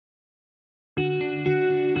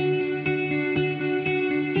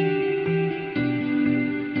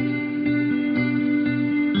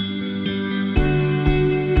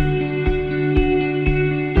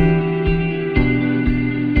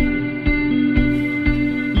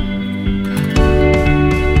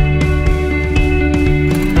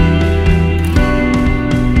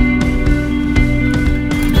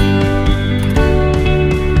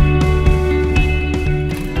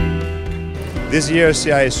This year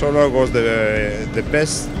CISOLAR was the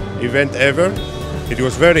best event ever. It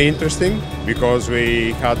was very interesting because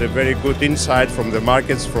we had a very good insight from the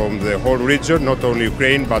markets from the whole region, not only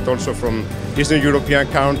Ukraine but also from Eastern European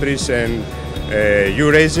countries and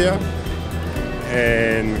Eurasia.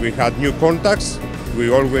 And we had new contacts. We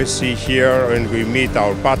always see here and we meet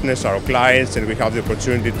our partners, our clients, and we have the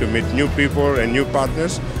opportunity to meet new people and new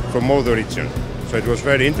partners from all the region. So it was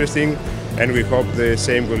very interesting, and we hope the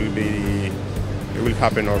same will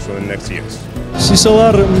happen also in the next years.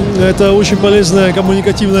 CISOLAR – это очень полезная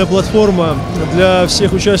коммуникативная платформа для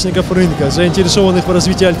всех участников рынка, заинтересованных в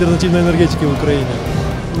развитии альтернативной энергетики в Украине.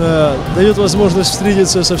 Дает возможность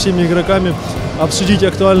встретиться со всеми игроками, обсудить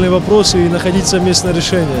актуальные вопросы и находить совместное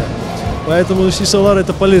решение. Поэтому CISOLAR –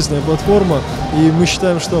 это полезная платформа, и мы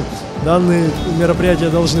считаем, что данные мероприятия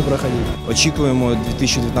должны проходить. Очікуємо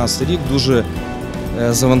 2019 рік дуже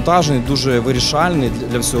завантажений, дуже вирішальний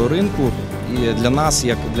для всього ринку і для нас,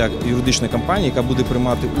 як для юридичної компанії, яка буде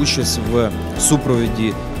приймати участь в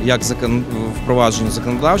супроводі як впровадженні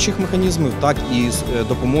законодавчих механізмів, так і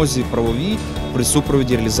допомозі правовій при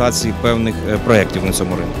супроводі реалізації певних проєктів на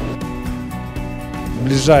цьому ринку. В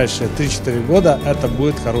ближайшие 3-4 года это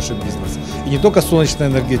будет хороший бизнес. И не только солнечной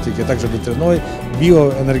энергетики, а также ветряной,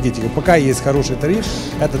 биоэнергетики. Пока есть хороший тариф,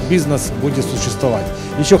 этот бизнес будет существовать.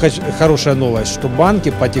 Еще хорошая новость, что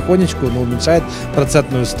банки потихонечку уменьшают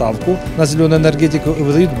процентную ставку на зеленую энергетику и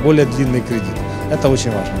выдают более длинный кредит. Это очень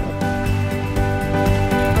важно.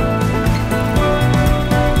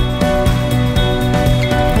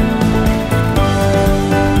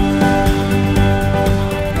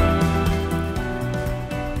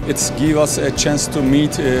 It's give us a chance to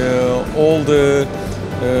meet all the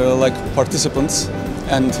participants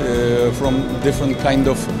and from different kind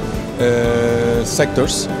of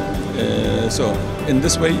sectors. So in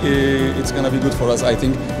this way, it's gonna be good for us, I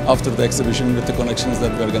think, after the exhibition with the connections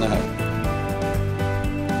that we're gonna have.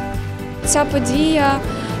 Ця подія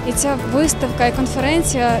і ця виставка і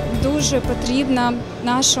конференція дуже потрібна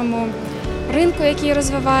нашому ринку, який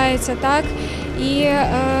розвивається, так? І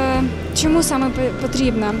чому саме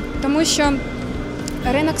потрібна? Тому що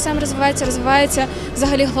ринок сам розвивається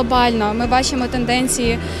взагалі глобально. Ми бачимо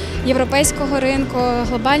тенденції європейського ринку,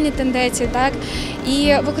 глобальні тенденції, так?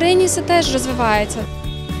 І в Україні це теж розвивається.